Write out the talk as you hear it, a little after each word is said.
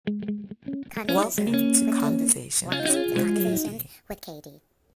Welcome to Conversations with Katie.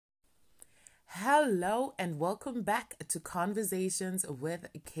 Hello and welcome back to Conversations with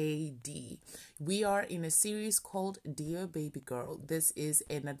KD. We are in a series called Dear Baby Girl. This is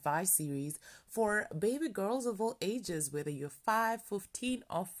an advice series for baby girls of all ages, whether you're 5, 15,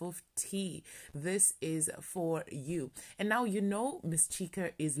 or 50. This is for you. And now you know Miss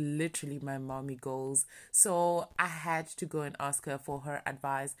Chika is literally my mommy goals. So I had to go and ask her for her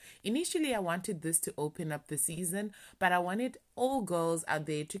advice. Initially, I wanted this to open up the season, but I wanted all girls out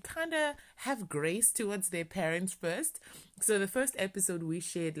there to kind of have grace towards their parents first. So the first episode we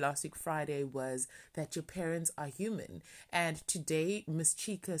shared last week Friday was that your parents are human, and today Miss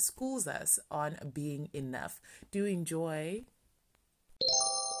Chika schools us on being enough. Do enjoy.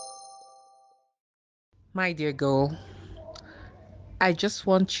 My dear girl, I just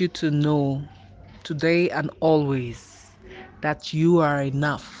want you to know today and always that you are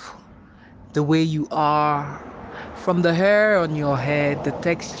enough the way you are, from the hair on your head, the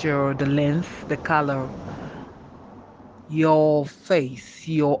texture, the length, the color, your face,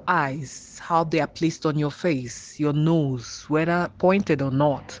 your eyes, how they are placed on your face, your nose, whether pointed or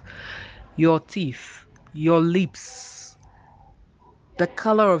not, your teeth, your lips, the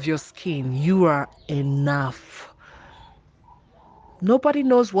color of your skin. You are enough. Nobody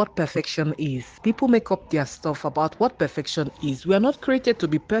knows what perfection is. People make up their stuff about what perfection is. We are not created to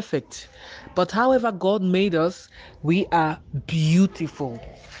be perfect. But however God made us, we are beautiful.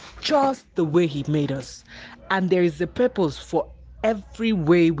 Just the way He made us. And there is a purpose for every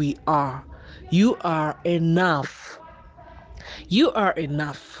way we are. You are enough. You are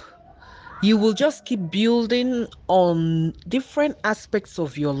enough. You will just keep building on different aspects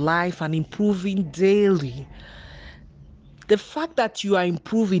of your life and improving daily. The fact that you are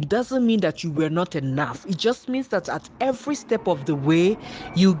improving doesn't mean that you were not enough. It just means that at every step of the way,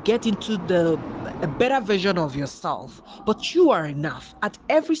 you get into a better version of yourself. But you are enough. At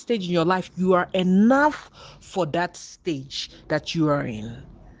every stage in your life, you are enough for that stage that you are in.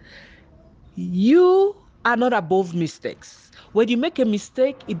 You are not above mistakes. When you make a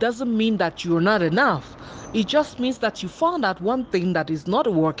mistake, it doesn't mean that you're not enough. It just means that you found out one thing that is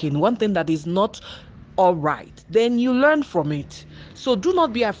not working, one thing that is not all right. Then you learn from it. So do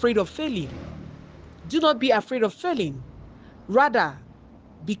not be afraid of failing. Do not be afraid of failing. Rather,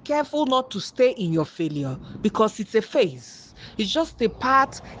 be careful not to stay in your failure because it's a phase. It's just a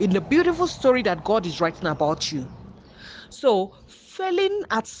part in the beautiful story that God is writing about you. So, failing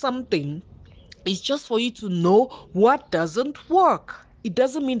at something is just for you to know what doesn't work. It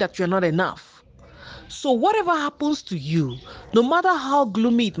doesn't mean that you're not enough. So, whatever happens to you, no matter how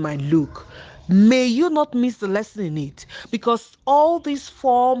gloomy it might look, may you not miss the lesson in it, because all these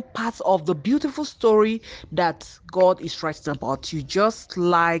form parts of the beautiful story that God is writing about you, just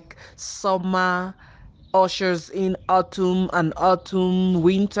like summer ushers in autumn and autumn,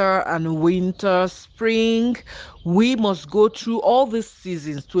 winter and winter, spring. We must go through all these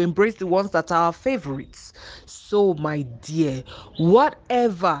seasons to embrace the ones that are our favorites. So, my dear,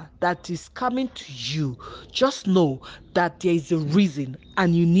 whatever that is coming to you, just know that there is a reason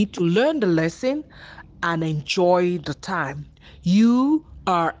and you need to learn the lesson and enjoy the time. You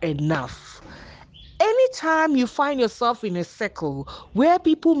are enough. Anytime you find yourself in a circle where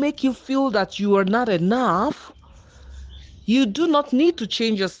people make you feel that you are not enough, you do not need to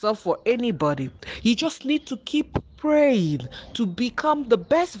change yourself for anybody. You just need to keep praying to become the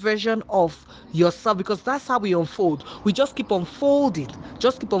best version of yourself, because that's how we unfold. We just keep unfolding,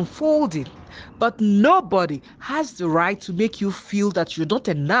 just keep unfolding. But nobody has the right to make you feel that you're not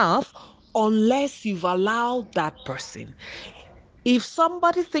enough unless you've allowed that person. If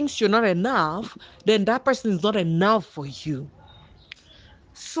somebody thinks you're not enough, then that person is not enough for you.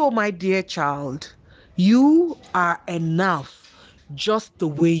 So, my dear child, you are enough just the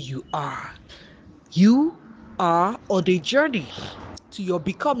way you are. You are on a journey to your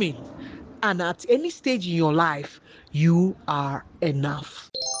becoming, and at any stage in your life, you are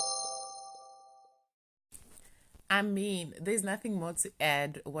enough. I mean, there's nothing more to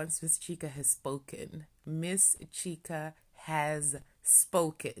add once Miss Chika has spoken. Miss Chika has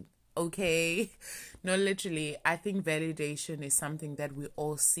spoken. Okay? No, literally, I think validation is something that we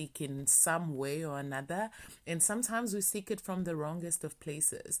all seek in some way or another. And sometimes we seek it from the wrongest of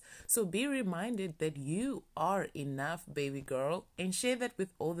places. So be reminded that you are enough, baby girl. And share that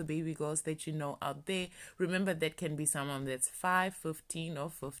with all the baby girls that you know out there. Remember, that can be someone that's 5, 15, or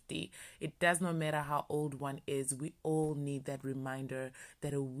 50. It does not matter how old one is. We all need that reminder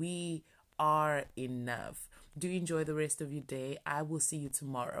that we are enough. Do enjoy the rest of your day. I will see you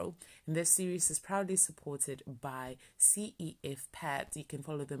tomorrow. And this series is proudly supported by CEF Pads. You can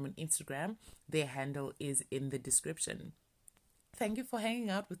follow them on Instagram. Their handle is in the description. Thank you for hanging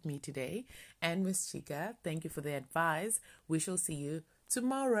out with me today. And Miss Chica, thank you for the advice. We shall see you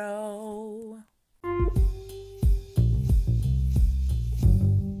tomorrow.